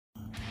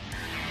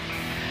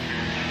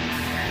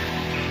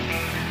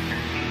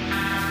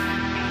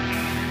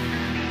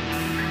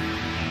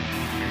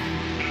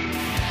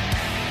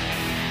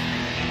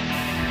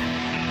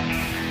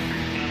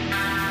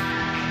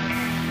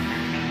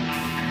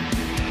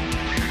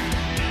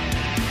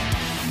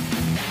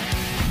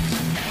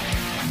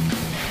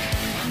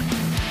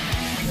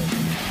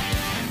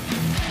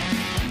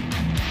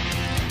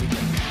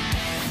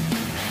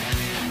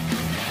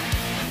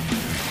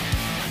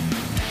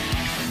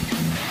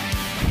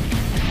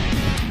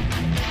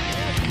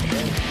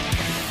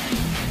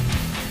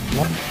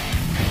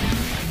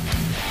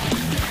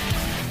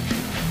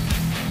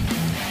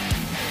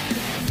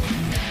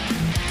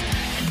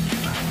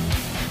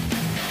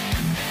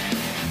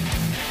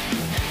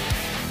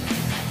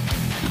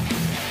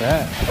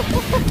that.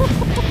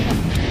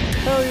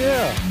 Hell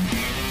yeah.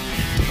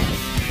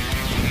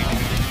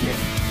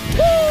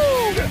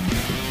 Woo!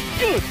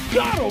 Good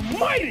God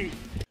Almighty!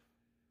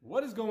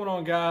 What is going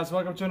on, guys?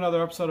 Welcome to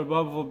another episode of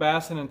Bubble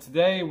Bassin', and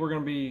today we're going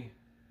to be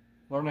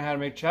learning how to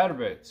make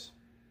chatterbaits.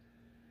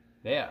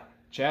 Yeah,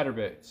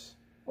 chatterbaits.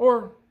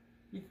 Or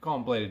you can call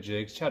them bladed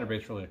jigs.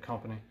 Chatterbait's really a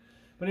company.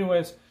 But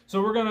anyways,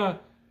 so we're going to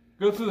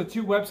go through the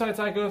two websites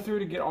I go through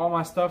to get all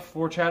my stuff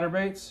for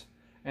chatterbaits.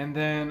 And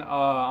then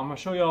I'm going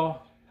to show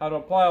y'all how to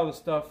apply all the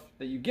stuff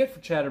that you get for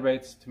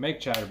chatterbaits to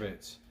make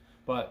chatterbaits.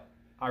 But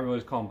I really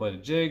just call them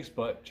bladed jigs,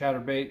 but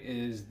chatterbait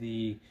is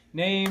the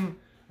name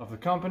of the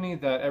company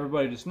that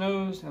everybody just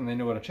knows, and they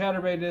know what a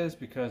chatterbait is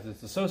because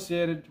it's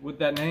associated with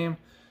that name.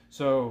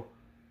 So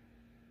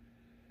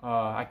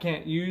I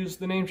can't use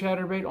the name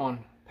chatterbait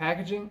on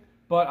packaging,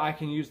 but I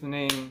can use the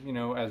name, you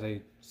know, as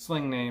a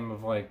sling name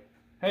of like,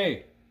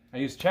 hey, I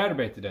used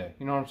chatterbait today.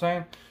 You know what I'm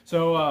saying?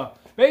 So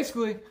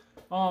basically,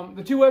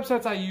 the two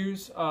websites I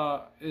use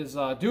is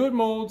Do It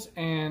Molds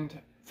and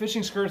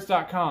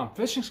fishingskirts.com.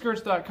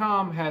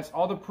 Fishingskirts.com has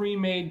all the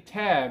pre-made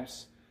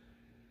tabs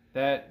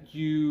that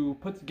you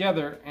put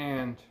together,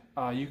 and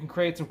you can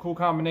create some cool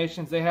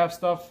combinations. They have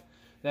stuff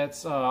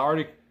that's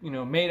already, you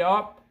know, made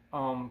up,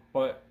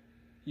 but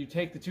you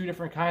take the two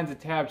different kinds of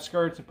tab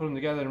skirts and put them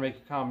together to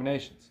make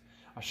combinations.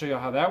 I'll show you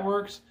how that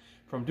works.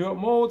 From Do It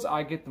Molds,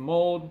 I get the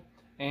mold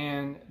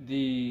and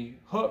the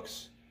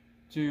hooks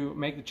to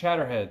make the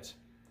chatterheads.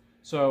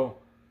 So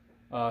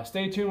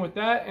stay tuned with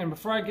that. And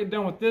before I get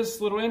done with this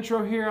little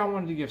intro here, I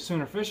wanted to give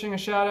Sooner Fishing a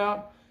shout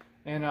out.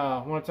 And I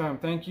want to tell him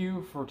thank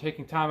you for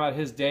taking time out of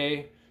his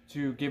day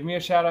to give me a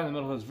shout out in the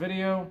middle of his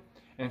video.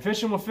 And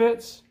Fishing with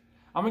Fitz,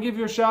 I'm going to give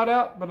you a shout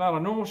out, but not a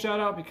normal shout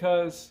out,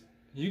 because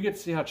you get to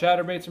see how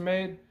chatterbaits are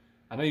made.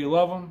 I know you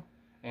love them.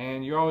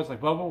 And you're always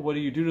like, Bubba, what do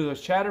you do to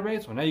those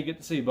chatterbaits? Well, now you get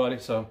to see, buddy.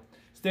 So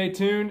stay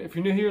tuned. If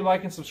you're new here,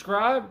 like and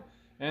subscribe.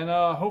 And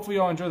hopefully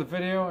y'all enjoy the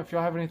video. If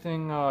y'all have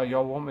anything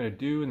y'all want me to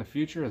do in the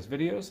future as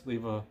videos,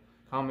 leave a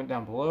comment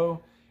down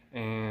below.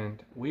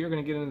 And we are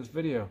going to get into this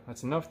video.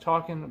 That's enough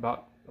talking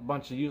about a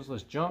bunch of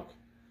useless junk.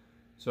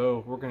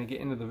 So we're going to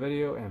get into the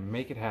video and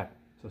make it happen.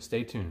 So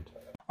stay tuned.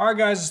 Alright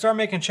guys, to start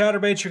making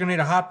chatterbaits, you're going to need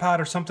a hot pot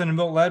or something to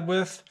melt lead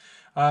with.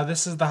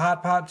 This is the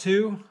hot pot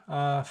 2,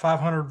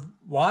 500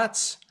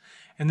 watts.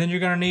 And then you're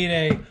going to need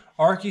a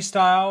Arky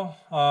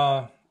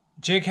style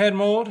jig head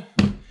mold.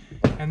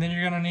 And then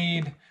you're going to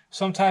need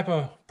some type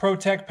of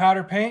pro-tec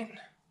powder paint.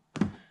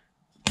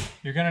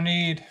 You're going to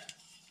need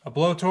a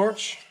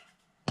blowtorch.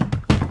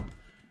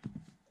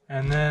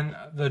 And then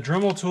the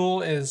Dremel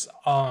tool is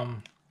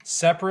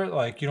separate,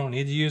 like you don't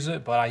need to use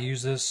it, but I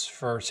use this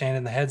for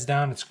sanding the heads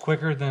down. It's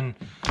quicker than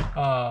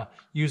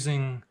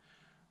using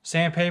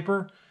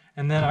sandpaper.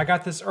 And then I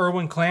got this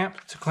Irwin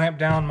clamp to clamp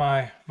down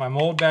my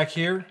mold back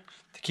here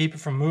to keep it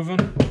from moving.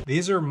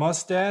 These are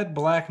Mustad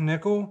black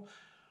nickel,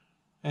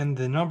 and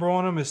the number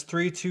on them is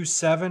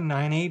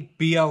 32798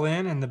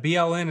 BLN, and the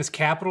BLN is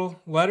capital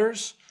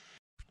letters.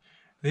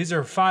 These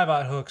are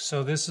 5/0 hooks,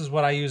 so this is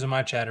what I use in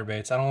my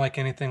chatterbaits. I don't like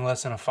anything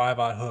less than a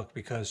 5/0 hook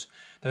because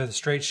they're the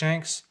straight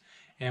shanks,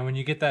 and when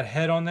you get that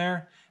head on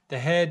there, the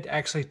head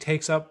actually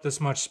takes up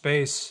this much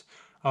space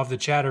of the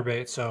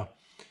chatterbait, so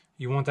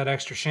you want that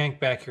extra shank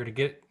back here to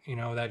get, you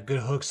know, that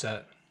good hook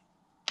set.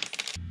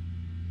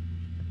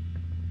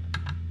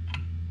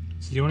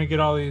 So you want to get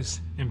all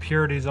these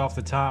impurities off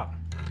the top,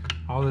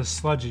 all this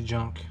sludgy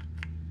junk.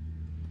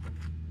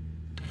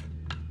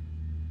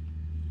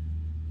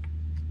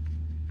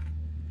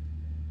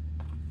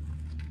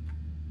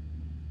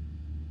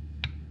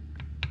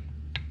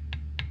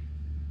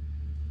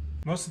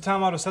 Most of the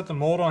time I'll just set the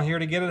mold on here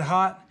to get it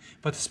hot,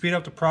 but to speed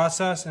up the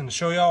process and to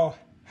show y'all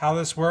how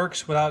this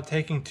works without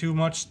taking too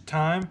much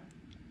time,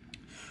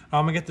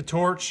 I'm gonna get the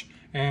torch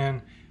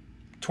and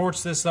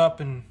torch this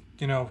up and,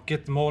 you know,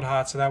 get the mold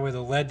hot so that way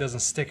the lead doesn't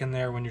stick in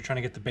there when you're trying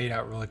to get the bait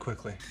out really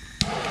quickly.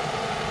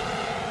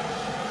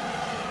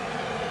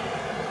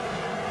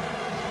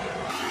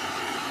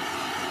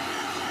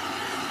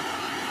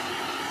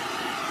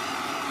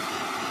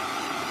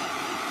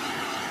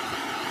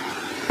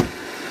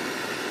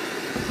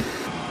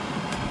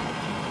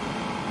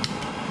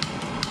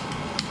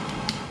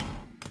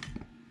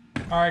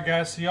 Alright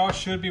guys, so y'all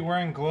should be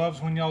wearing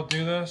gloves when y'all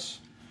do this,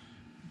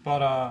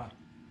 but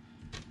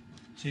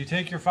so you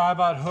take your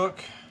 5/0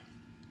 hook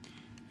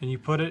and you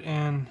put it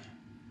in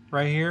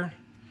right here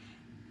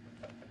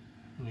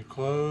and you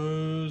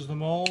close the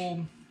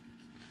mold,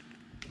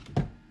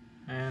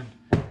 and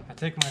I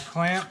take my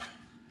clamp,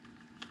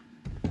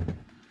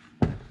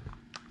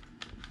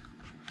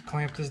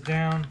 clamp this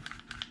down,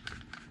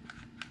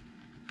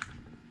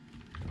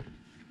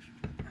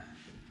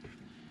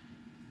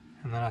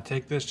 and then I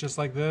take this just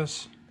like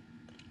this,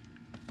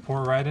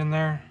 pour it right in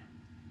there,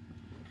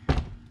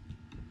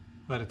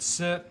 let it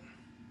sit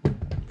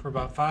for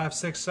about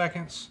 5-6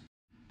 seconds.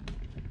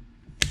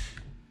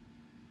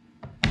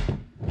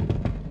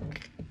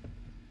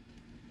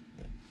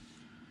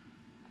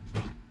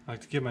 I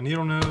like to get my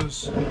needle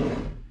nose,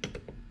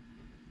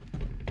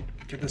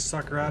 get this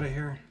sucker out of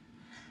here,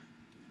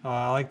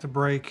 I like to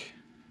break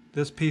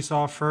this piece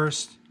off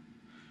first.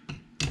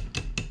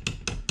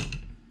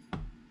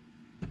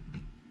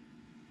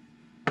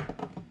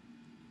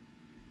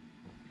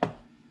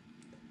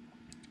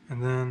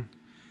 And then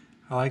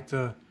I like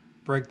to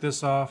break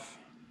this off,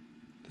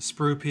 the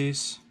sprue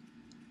piece.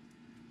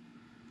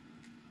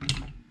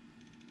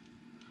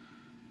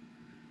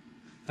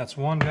 That's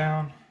one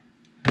down.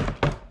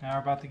 Now we're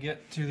about to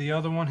get to the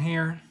other one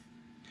here.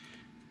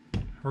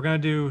 We're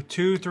going to do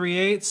 2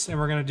 3/8 and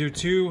we're going to do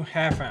 2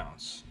 1/2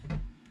 ounce.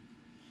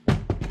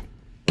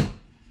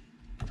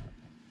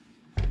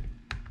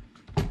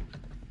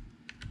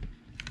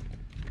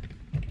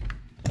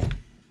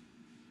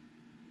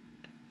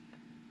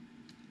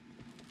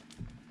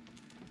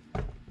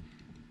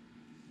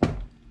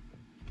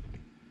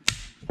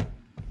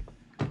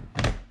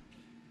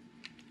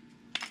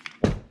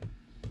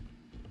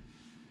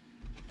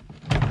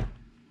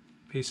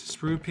 Piece of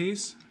sprue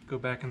piece, go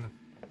back in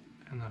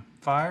the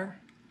fire.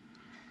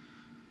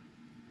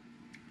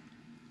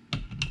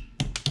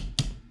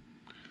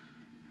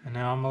 And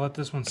now I'm gonna let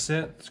this one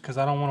sit because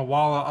I don't want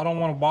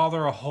to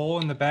bother a hole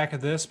in the back of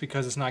this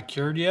because it's not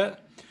cured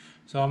yet.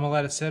 So I'm gonna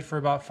let it sit for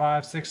about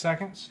 5-6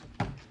 seconds.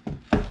 And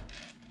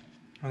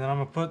then I'm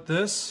gonna put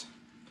this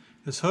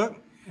hook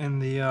in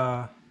the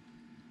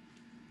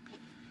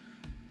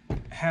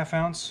 1/2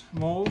 ounce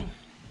mold.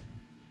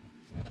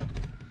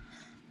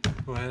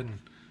 Go ahead and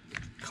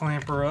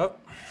clamp her up.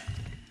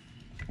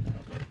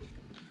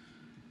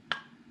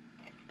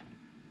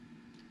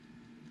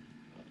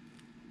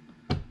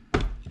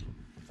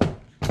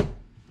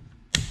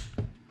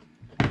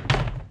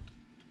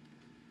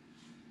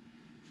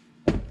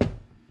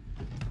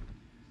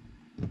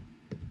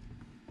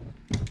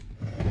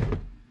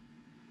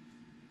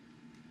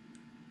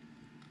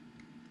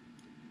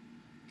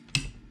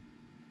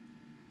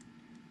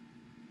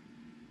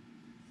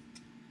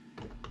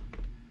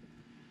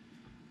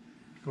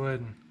 Go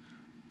ahead and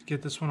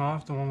get this one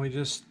off, the one we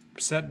just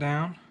set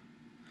down.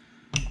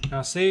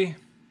 Now see,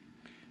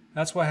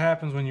 that's what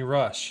happens when you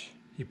rush.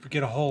 You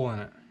get a hole in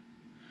it.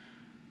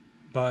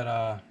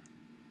 But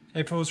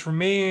if it was for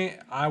me,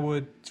 I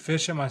would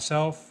fish it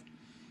myself.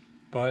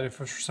 But if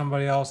it was for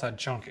somebody else, I'd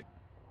chunk it.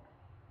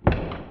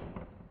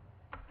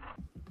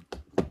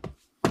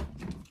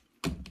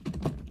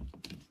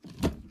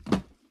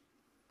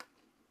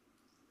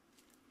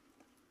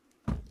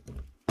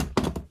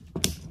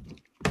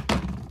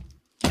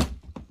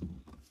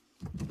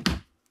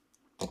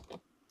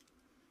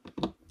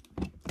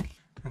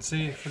 And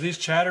see, for these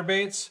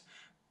chatterbaits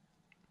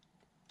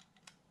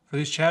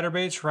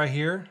right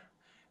here,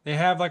 they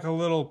have like a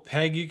little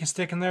peg you can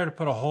stick in there to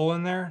put a hole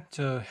in there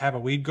to have a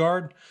weed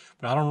guard,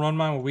 but I don't run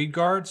mine with weed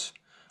guards.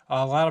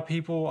 A lot of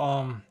people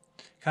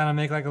kind of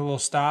make like a little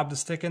stop to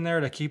stick in there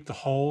to keep the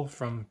hole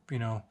from, you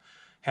know,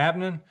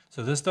 happening.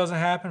 So this doesn't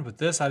happen, but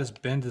this, I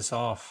just bend this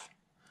off.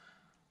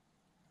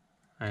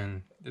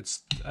 And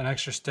it's an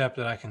extra step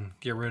that I can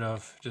get rid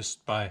of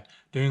just by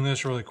doing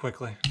this really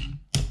quickly.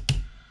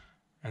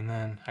 And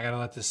then I gotta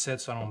let this sit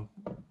so I don't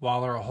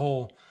waller a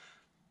hole.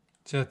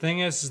 So the thing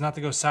is not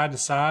to go side to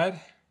side.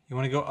 You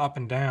want to go up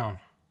and down.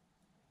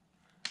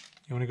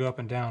 You want to go up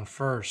and down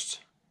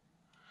first.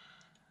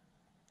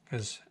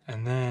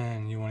 And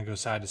then you want to go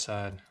side to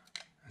side.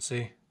 And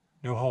see?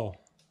 No hole.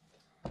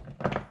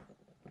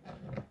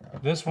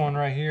 This one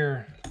right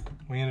here,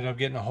 we ended up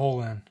getting a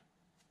hole in.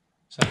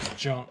 So that's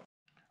junk.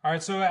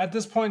 Alright, so at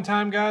this point in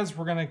time, guys,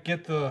 we're gonna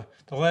get the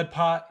lead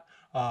pot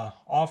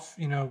off,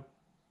 you know,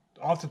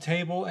 off the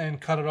table and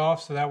cut it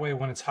off so that way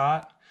when it's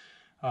hot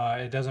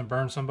it doesn't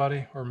burn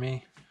somebody or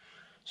me.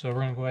 So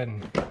we're gonna go ahead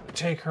and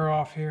take her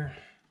off here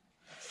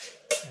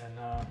and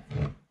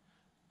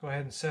go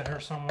ahead and set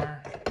her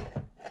somewhere.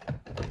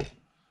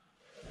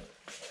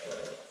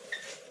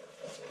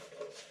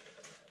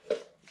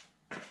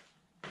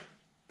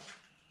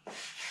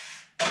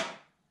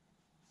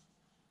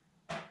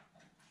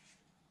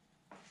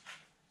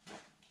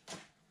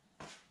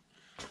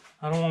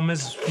 I don't want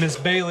Miss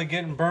Bailey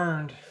getting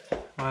burned.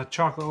 My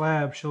chocolate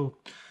lab, she'll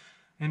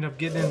end up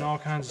getting into all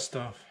kinds of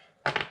stuff.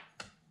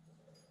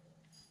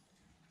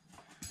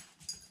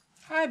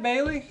 Hi,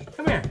 Bailey.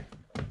 Come here.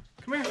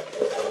 Come here.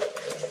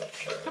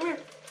 Come here.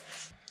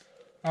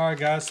 Alright,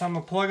 guys, so I'm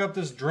going to plug up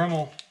this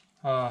Dremel.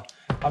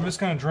 I'm just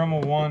going to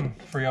Dremel one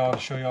for y'all to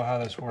show y'all how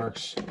this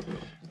works.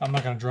 I'm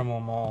not going to Dremel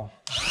them all.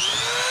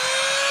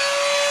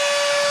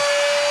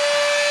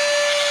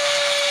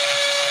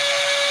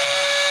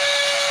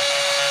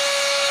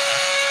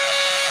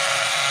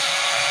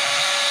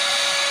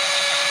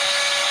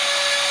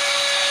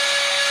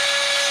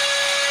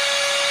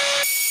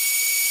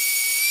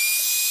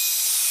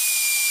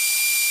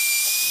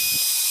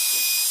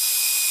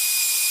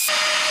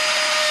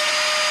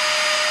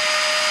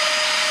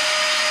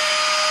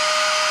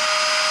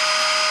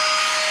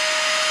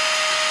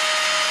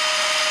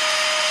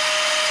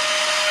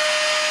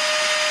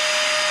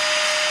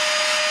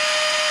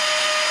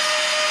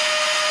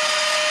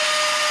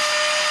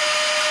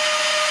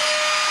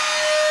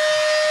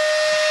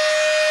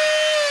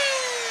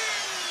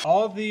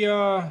 All the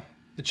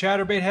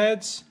chatterbait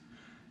heads,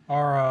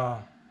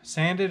 are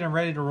sanded and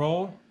ready to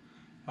roll.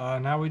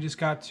 Now we just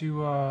got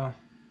to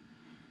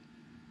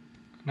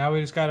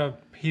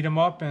heat them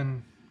up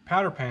and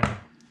powder paint them.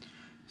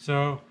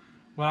 So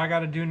what I got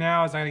to do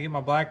now is I got to get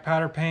my black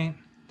powder paint,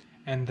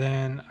 and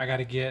then I got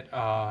to get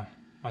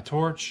my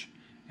torch,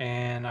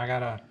 and I got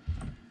to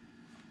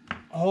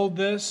hold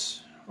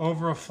this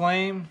over a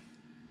flame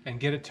and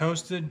get it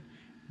toasted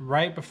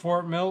right before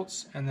it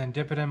melts, and then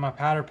dip it in my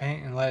powder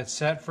paint and let it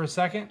set for a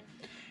second,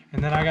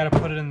 and then I got to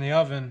put it in the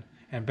oven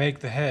and bake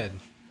the head.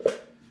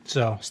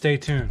 So stay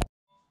tuned.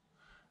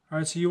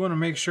 Alright, so you want to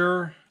make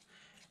sure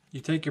you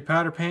take your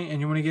powder paint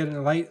and you want to get it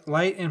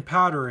light and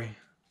powdery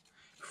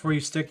before you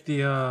stick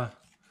the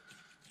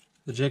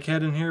jig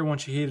head in here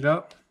once you heat it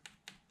up.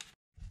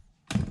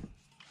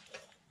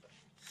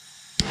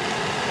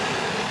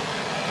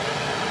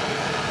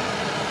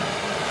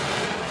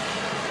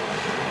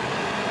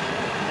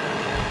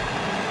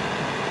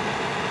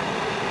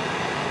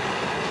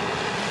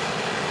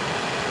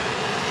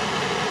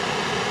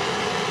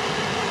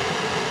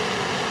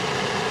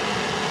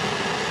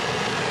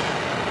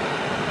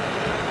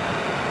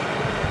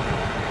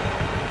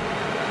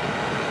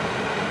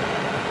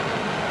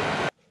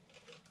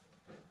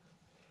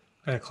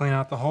 Gotta clean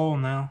out the hole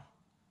now.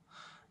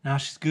 Now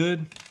she's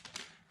good.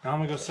 Now I'm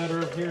gonna go set her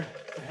up here,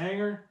 the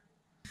hanger.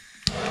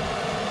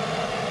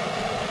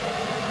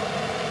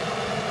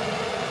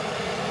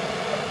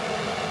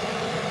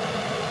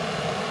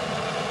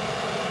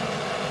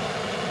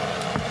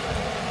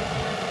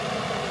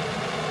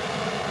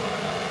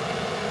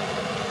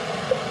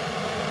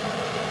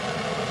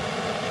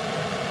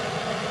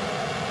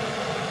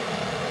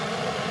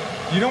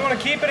 You don't want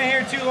to keep it in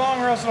here too long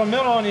or else it'll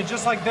melt on you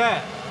just like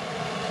that.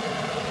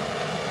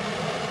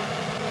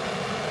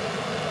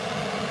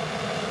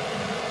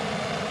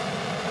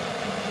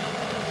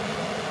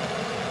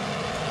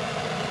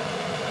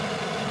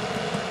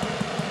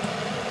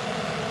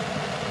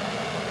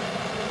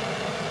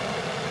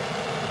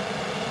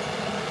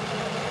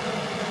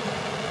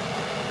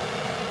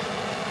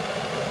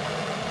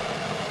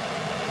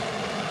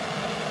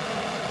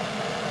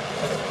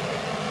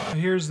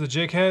 Here's the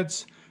jig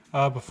heads.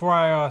 Before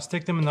I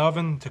stick them in the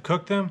oven to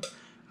cook them,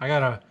 I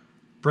gotta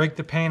break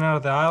the paint out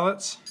of the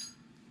eyelets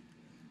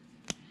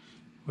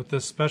with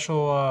this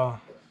special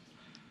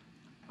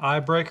eye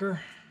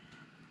breaker.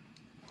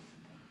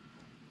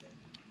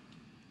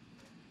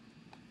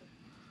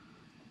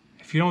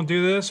 If you don't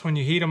do this when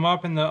you heat them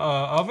up in the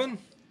oven,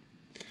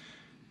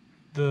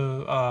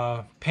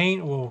 the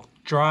paint will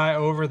dry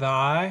over the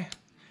eye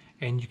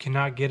and you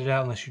cannot get it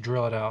out unless you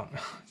drill it out.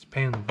 It's a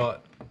pain in the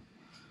butt.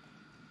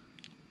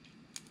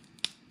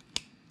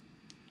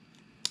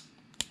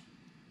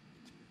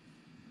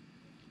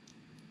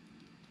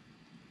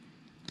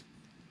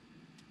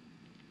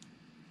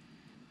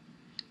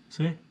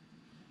 See?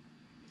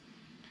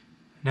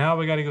 Now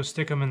we got to go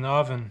stick them in the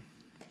oven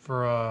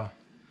for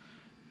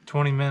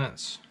 20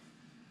 minutes.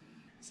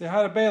 Say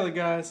hi to Bailey,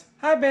 guys.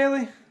 Hi,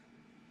 Bailey.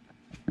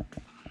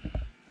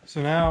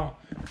 So now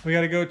we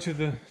got to go to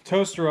the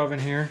toaster oven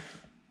here.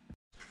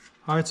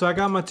 All right, so I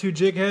got my two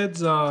jig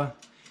heads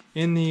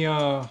in the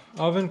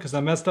oven because I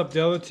messed up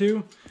the other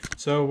two.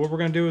 So what we're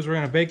going to do is we're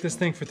going to bake this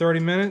thing for 30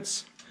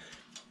 minutes,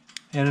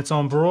 and it's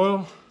on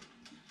broil.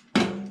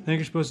 I think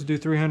you're supposed to do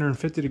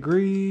 350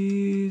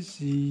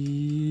 degrees.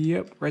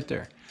 Yep, right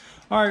there.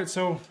 All right,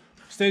 so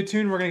stay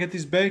tuned. We're gonna get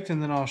these baked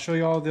and then I'll show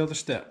you all the other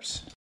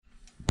steps.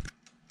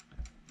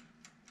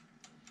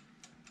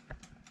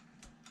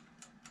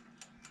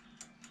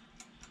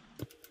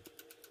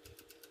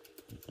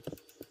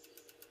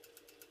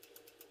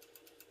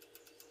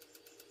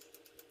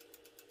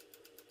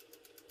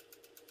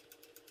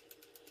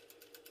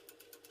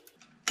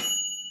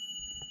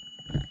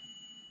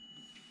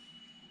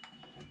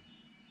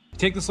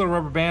 Take this little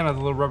rubber band out of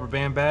the little rubber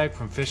band bag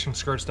from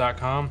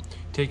fishingskirts.com.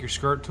 Take your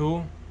skirt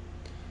tool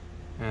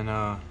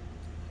and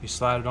you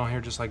slide it on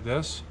here just like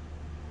this.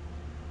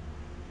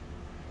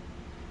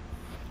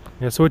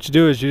 Yeah, so what you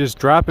do is you just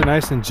drop it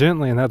nice and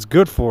gently, and that's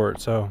good for it.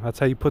 So that's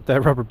how you put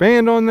that rubber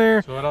band on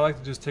there. So what I like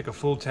to do is take a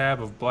full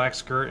tab of black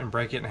skirt and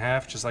break it in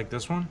half just like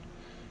this one.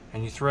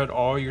 And you thread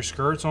all your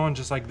skirts on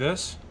just like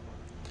this.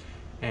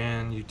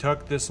 And you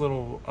tuck this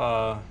little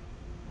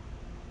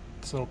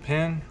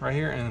pin right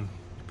here and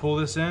pull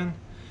this in.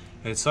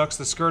 It sucks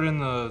the skirt in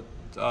the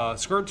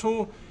skirt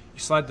tool. You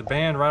slide the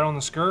band right on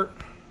the skirt.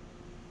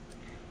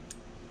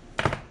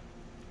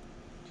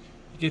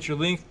 You get your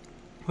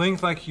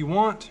length like you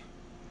want,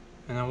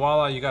 and then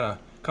voila, you got a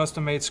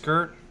custom made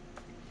skirt.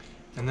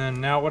 And then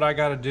now what I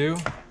got to do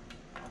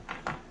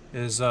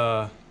is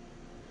I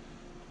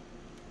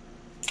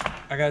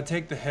got to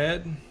take the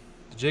head,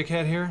 the jig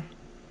head here,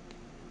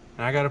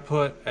 and I got to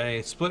put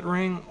a split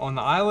ring on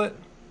the eyelet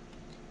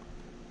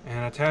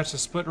and attach the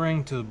split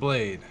ring to the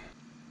blade.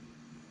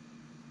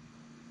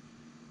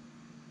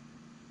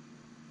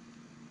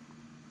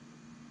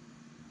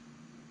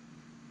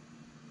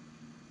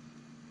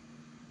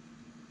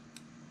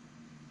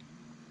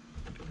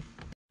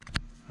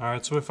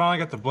 Alright, so we finally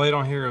got the blade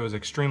on here. It was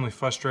extremely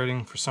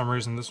frustrating. For some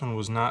reason, this one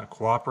was not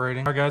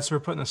cooperating. Alright guys, so we're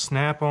putting a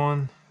snap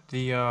on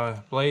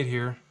the blade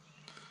here.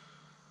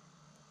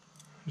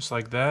 Just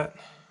like that.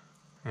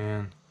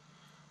 And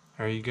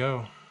there you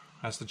go.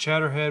 That's the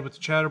chatter head with the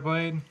chatter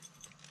blade.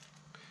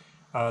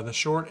 The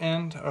short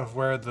end of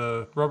where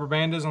the rubber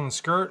band is on the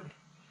skirt.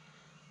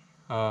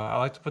 I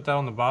like to put that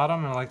on the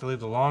bottom, and I like to leave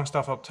the long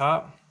stuff up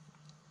top.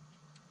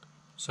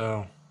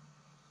 So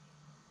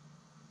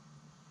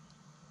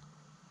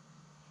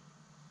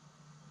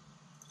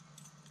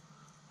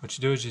what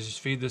you do is you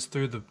just feed this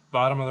through the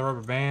bottom of the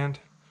rubber band,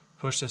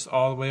 push this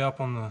all the way up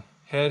on the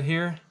head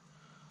here,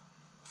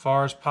 as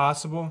far as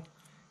possible.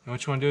 And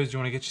what you want to do is you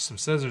want to get you some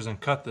scissors and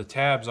cut the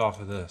tabs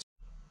off of this.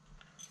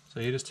 So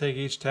you just take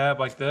each tab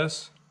like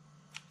this.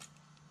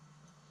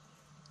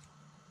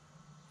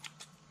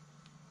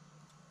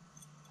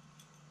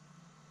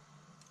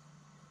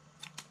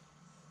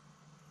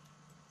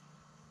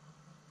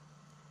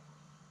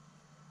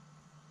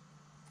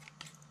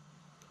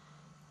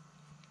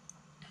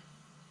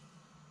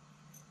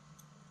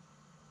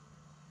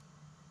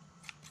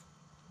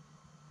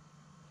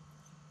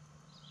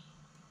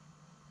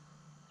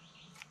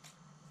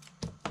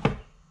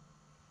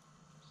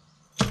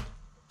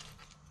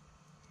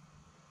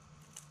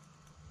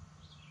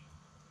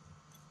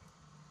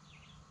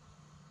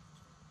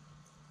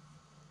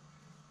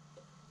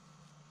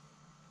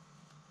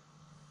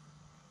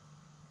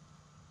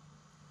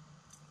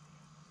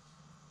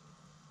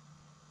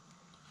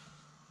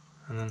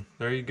 And then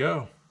there you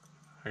go.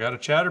 I got a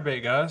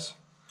chatterbait, guys.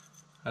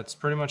 That's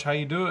pretty much how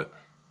you do it.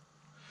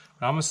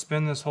 But I'm going to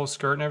spin this whole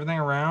skirt and everything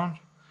around,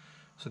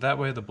 so that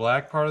way the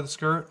black part of the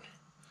skirt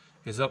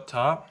is up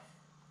top,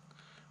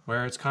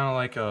 where it's kind of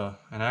like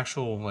an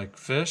actual like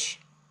fish.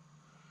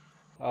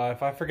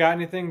 If I forgot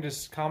anything,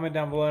 just comment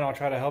down below and I'll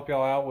try to help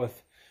y'all out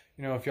with,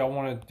 you know, if y'all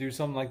want to do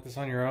something like this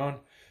on your own.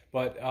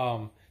 But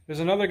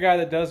there's another guy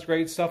that does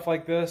great stuff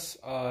like this.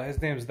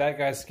 His name is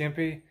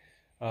Thatguyskimmpy.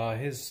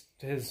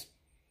 His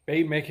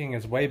bait making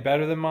is way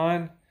better than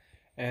mine,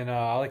 and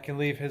I can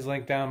leave his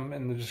link down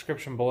in the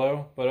description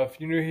below. But if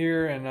you're new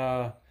here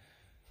and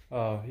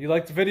you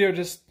like the video,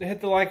 just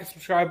hit the like and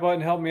subscribe button,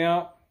 help me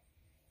out.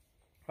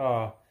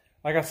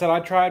 Like I said, I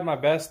tried my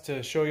best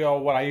to show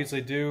y'all what I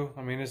usually do.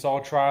 I mean, it's all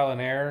trial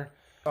and error.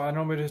 I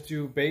normally just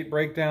do bait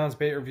breakdowns,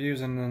 bait reviews,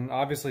 and then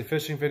obviously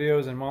fishing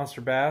videos and monster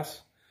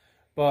bass.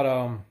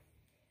 But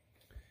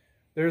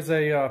there's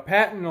a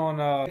patent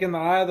on taking the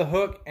eye of the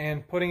hook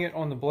and putting it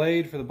on the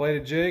blade for the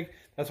bladed jig.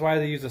 That's why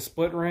they use a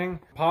split ring.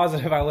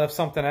 Positive I left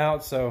something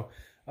out, so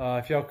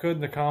if y'all could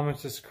in the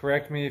comments just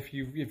correct me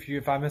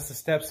if I missed a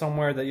step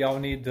somewhere that y'all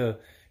need to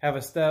have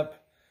a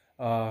step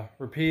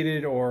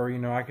repeated, or you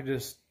know, I could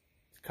just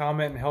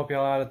comment and help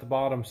y'all out at the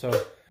bottom. So